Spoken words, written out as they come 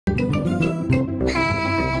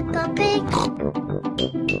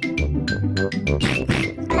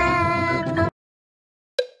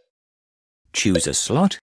choose a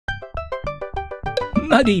slot.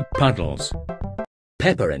 Muddy puddles.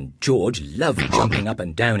 Peppa and George love jumping up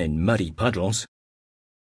and down in muddy puddles.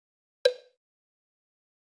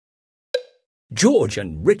 George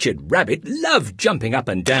and Richard Rabbit love jumping up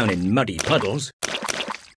and down in muddy puddles.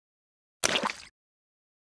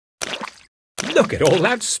 Look at all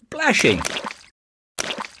that splashing!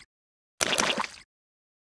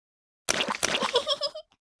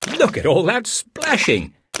 Look at all that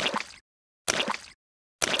splashing!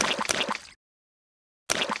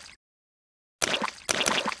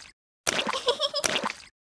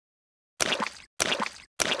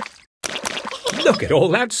 Look at all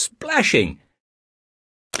that splashing!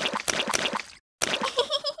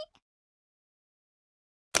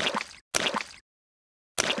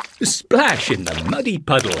 Splash in the muddy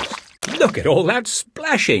puddles! Look at all that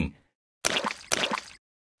splashing!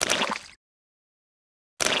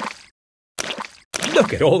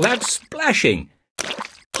 Look at all that splashing!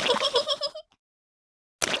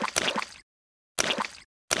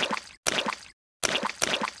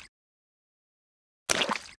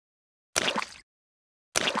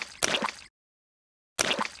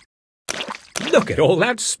 Look at all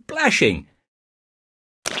that splashing!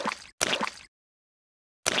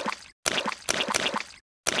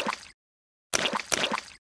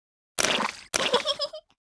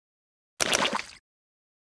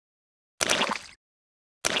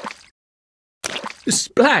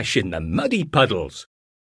 Splash in the muddy puddles!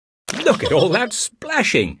 Look at all that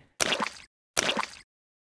splashing!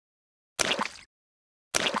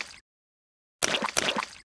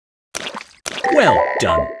 Well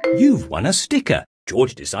done! You've won a sticker.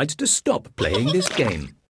 George decides to stop playing this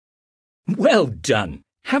game. Well done!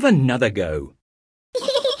 Have another go.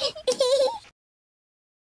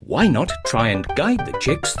 Why not try and guide the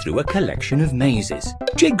chicks through a collection of mazes?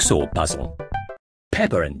 Jigsaw puzzle.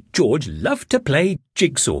 Peppa and George love to play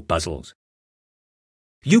jigsaw puzzles.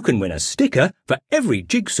 You can win a sticker for every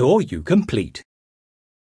jigsaw you complete.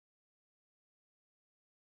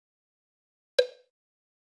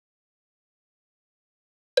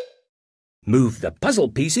 Move the puzzle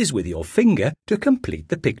pieces with your finger to complete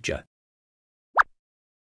the picture.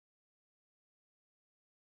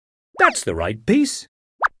 That's the right piece.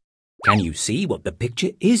 Can you see what the picture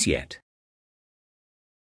is yet?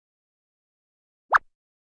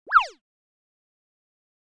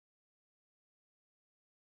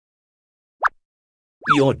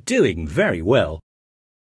 You're doing very well.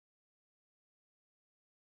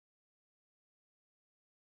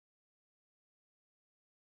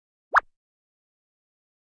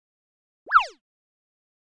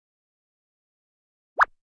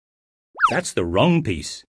 That's the wrong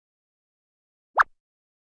piece.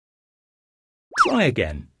 Try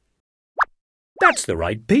again. That's the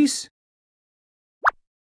right piece.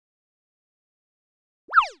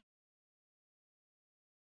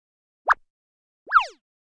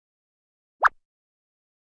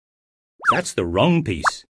 That's the wrong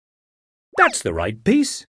piece. That's the right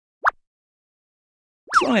piece.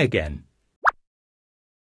 Try again.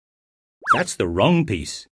 That's the wrong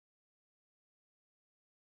piece.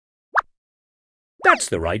 That's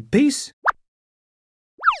the right piece.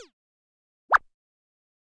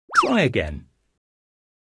 Try again.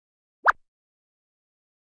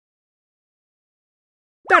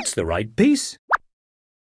 That's the right piece.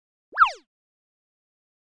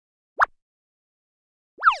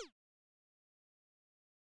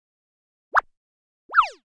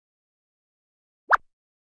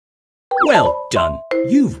 Well done!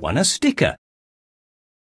 You've won a sticker.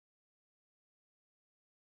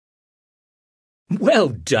 Well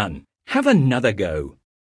done! Have another go.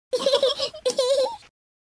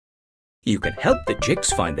 You can help the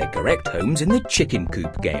chicks find their correct homes in the chicken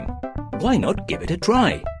coop game. Why not give it a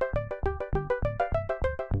try?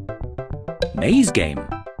 Maze game.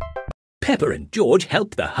 Peppa and George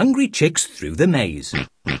help the hungry chicks through the maze.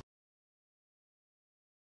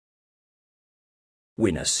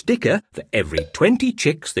 Win a sticker for every 20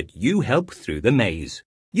 chicks that you help through the maze.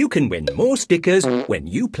 You can win more stickers when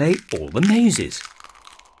you play all the mazes.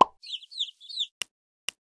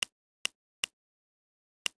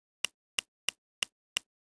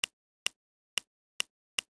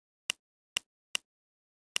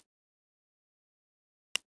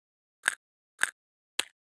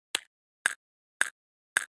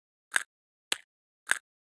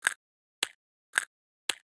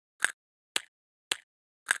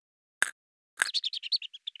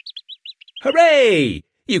 Hooray!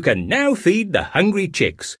 You can now feed the hungry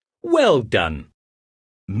chicks. Well done!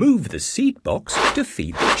 Move the seed box to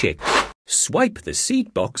feed the chicks. Swipe the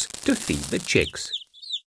seed box to feed the chicks.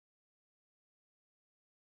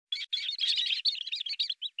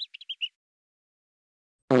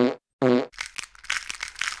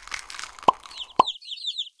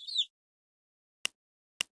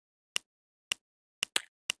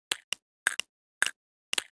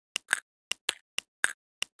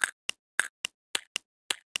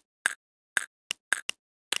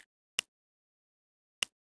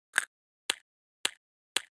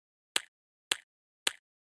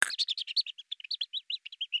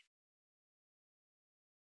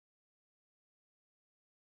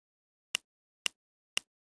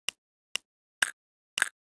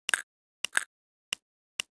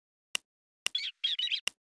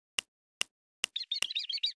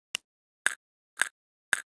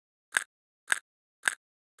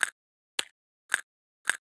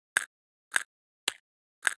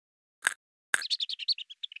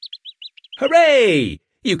 Hooray!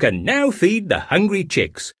 You can now feed the hungry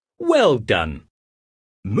chicks. Well done.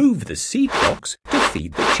 Move the seed box to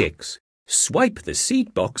feed the chicks. Swipe the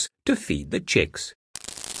seed box to feed the chicks.